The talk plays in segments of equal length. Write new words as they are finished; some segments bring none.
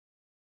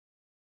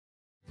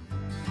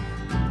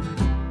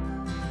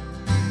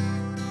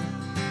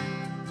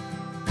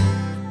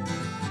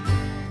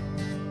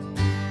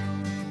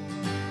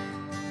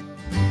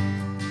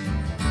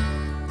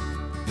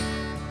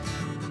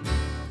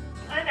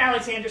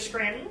Alexandra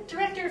Scranton,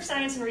 Director of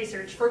Science and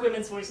Research for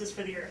Women's Voices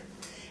for the Earth.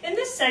 In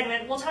this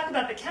segment, we'll talk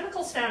about the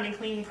chemicals found in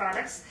cleaning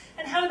products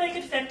and how they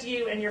could affect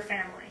you and your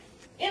family.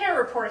 In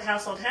our report,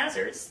 Household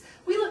Hazards,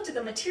 we looked at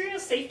the material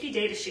safety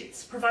data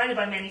sheets provided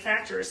by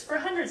manufacturers for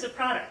hundreds of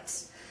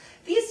products.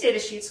 These data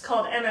sheets,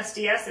 called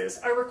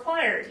MSDSs, are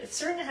required if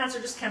certain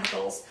hazardous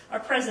chemicals are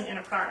present in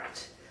a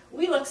product.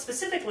 We looked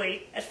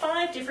specifically at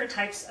 5 different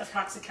types of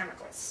toxic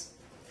chemicals.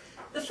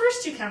 The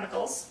first 2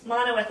 chemicals,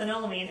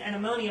 monoethanolamine and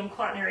ammonium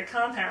quaternary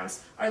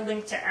compounds, are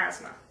linked to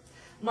asthma.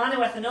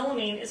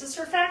 Monoethanolamine is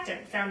a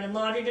surfactant found in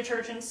laundry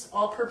detergents,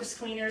 all-purpose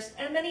cleaners,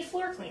 and many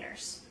floor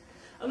cleaners.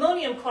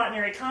 Ammonium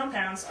quaternary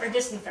compounds are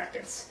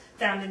disinfectants,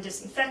 found in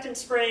disinfectant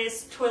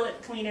sprays,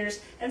 toilet cleaners,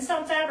 and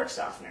some fabric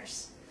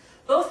softeners.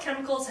 Both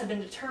chemicals have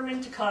been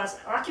determined to cause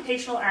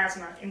occupational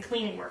asthma in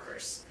cleaning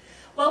workers.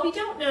 While we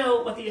don't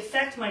know what the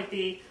effect might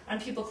be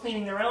on people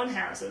cleaning their own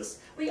houses,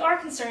 we are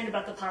concerned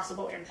about the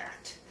possible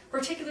impact,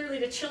 particularly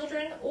to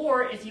children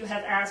or if you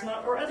have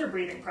asthma or other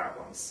breathing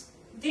problems.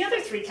 The other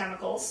 3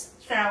 chemicals,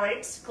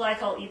 phthalates,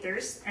 glycol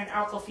ethers, and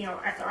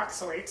alkyl-phenyl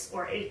ethoxylates,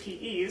 or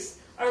APEs,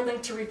 are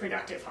linked to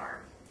reproductive harm.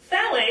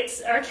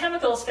 Phthalates are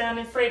chemicals found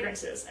in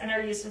fragrances and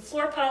are used in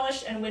floor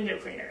polish and window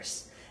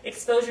cleaners.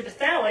 Exposure to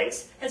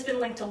phthalates has been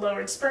linked to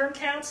lowered sperm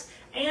counts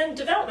and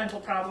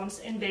developmental problems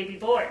in baby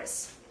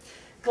boys.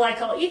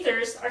 Glycol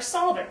ethers are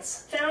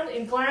solvents found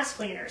in glass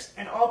cleaners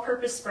and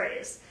all-purpose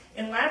sprays.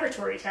 In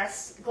laboratory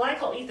tests,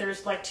 glycol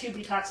ethers like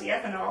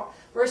 2-butoxyethanol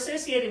were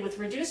associated with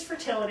reduced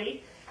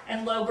fertility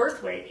and low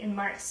birth weight in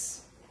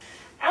mice.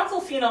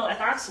 Alkyl-phenyl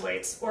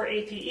ethoxylates, or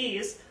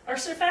APEs, are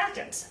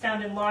surfactants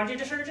found in laundry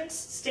detergents,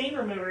 stain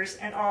removers,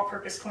 and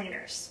all-purpose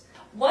cleaners.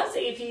 Once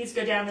APEs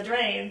go down the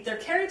drain, they're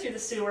carried through the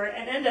sewer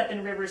and end up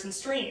in rivers and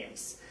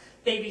streams.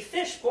 Baby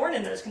fish born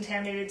in those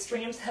contaminated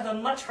streams have a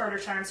much harder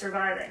time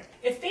surviving.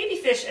 If baby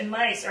fish and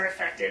mice are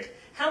affected,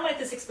 how might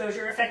this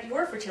exposure affect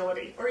your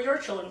fertility or your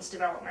children's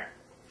development?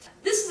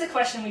 This is a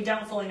question we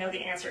don't fully know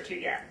the answer to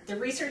yet. The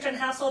research on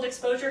household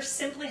exposure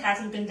simply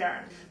hasn't been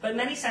done, but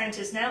many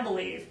scientists now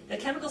believe that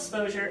chemical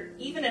exposure,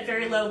 even at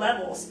very low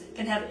levels,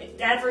 can have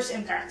adverse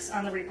impacts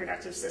on the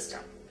reproductive system.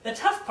 The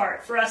tough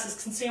part for us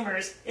as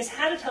consumers is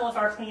how to tell if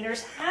our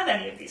cleaners have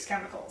any of these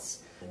chemicals.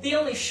 The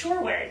only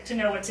sure way to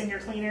know what's in your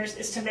cleaners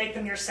is to make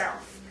them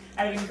yourself,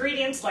 out of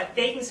ingredients like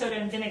baking soda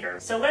and vinegar.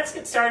 So let's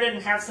get started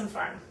and have some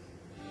fun.